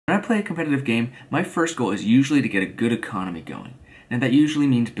play a competitive game, my first goal is usually to get a good economy going. Now that usually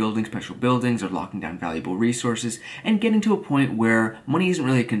means building special buildings or locking down valuable resources and getting to a point where money isn't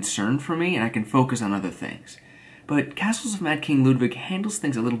really a concern for me and I can focus on other things. But Castles of Mad King Ludwig handles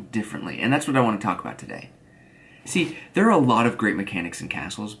things a little differently, and that's what I want to talk about today. See, there are a lot of great mechanics in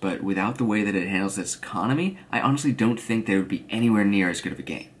Castles, but without the way that it handles its economy, I honestly don't think they would be anywhere near as good of a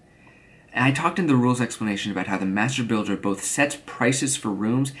game. And I talked in the rules explanation about how the Master Builder both sets prices for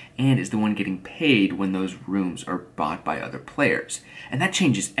rooms and is the one getting paid when those rooms are bought by other players. And that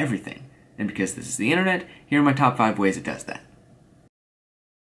changes everything. And because this is the internet, here are my top 5 ways it does that.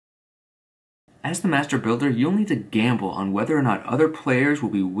 As the Master Builder, you'll need to gamble on whether or not other players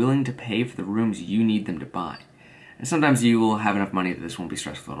will be willing to pay for the rooms you need them to buy. And sometimes you will have enough money that this won't be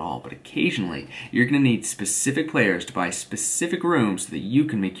stressful at all, but occasionally you're going to need specific players to buy specific rooms so that you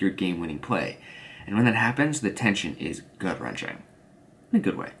can make your game-winning play. And when that happens, the tension is gut-wrenching. In a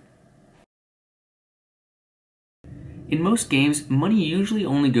good way. In most games, money usually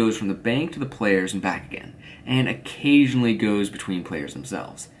only goes from the bank to the players and back again, and occasionally goes between players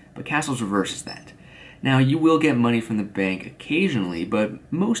themselves. But Castles reverses that. Now, you will get money from the bank occasionally,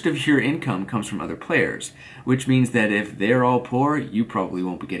 but most of your income comes from other players, which means that if they're all poor, you probably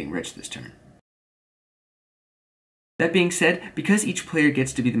won't be getting rich this turn. That being said, because each player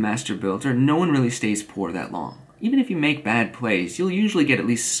gets to be the Master Builder, no one really stays poor that long. Even if you make bad plays, you'll usually get at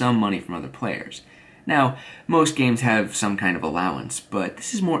least some money from other players. Now, most games have some kind of allowance, but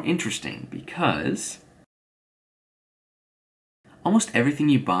this is more interesting because almost everything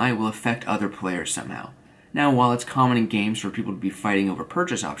you buy will affect other players somehow. Now, while it's common in games for people to be fighting over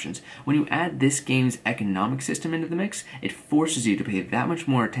purchase options, when you add this game's economic system into the mix, it forces you to pay that much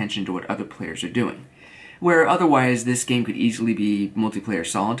more attention to what other players are doing. Where otherwise this game could easily be multiplayer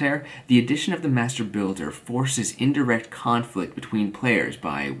solitaire, the addition of the Master Builder forces indirect conflict between players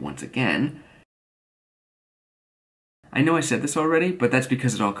by, once again, I know I said this already, but that's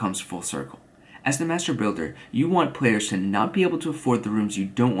because it all comes full circle. As the Master Builder, you want players to not be able to afford the rooms you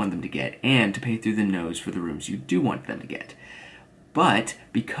don't want them to get, and to pay through the nose for the rooms you do want them to get. But,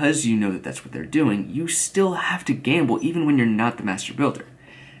 because you know that that's what they're doing, you still have to gamble even when you're not the Master Builder.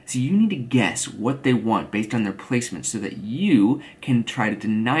 So you need to guess what they want based on their placement so that you can try to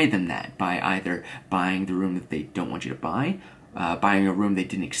deny them that by either buying the room that they don't want you to buy, buying a room they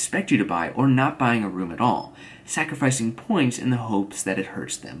didn't expect you to buy, or not buying a room at all, sacrificing points in the hopes that it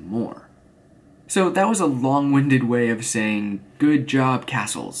hurts them more. So that was a long-winded way of saying, good job,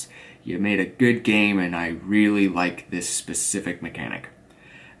 Castles. You made a good game and I really like this specific mechanic.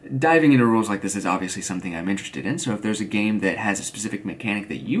 Diving into rules like this is obviously something I'm interested in, so if there's a game that has a specific mechanic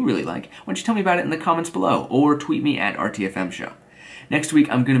that you really like, why don't you tell me about it in the comments below, or tweet me at RTFM Show. Next week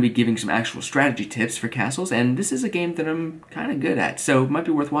I'm going to be giving some actual strategy tips for Castles, and this is a game that I'm kind of good at, so it might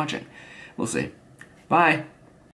be worth watching. We'll see. Bye!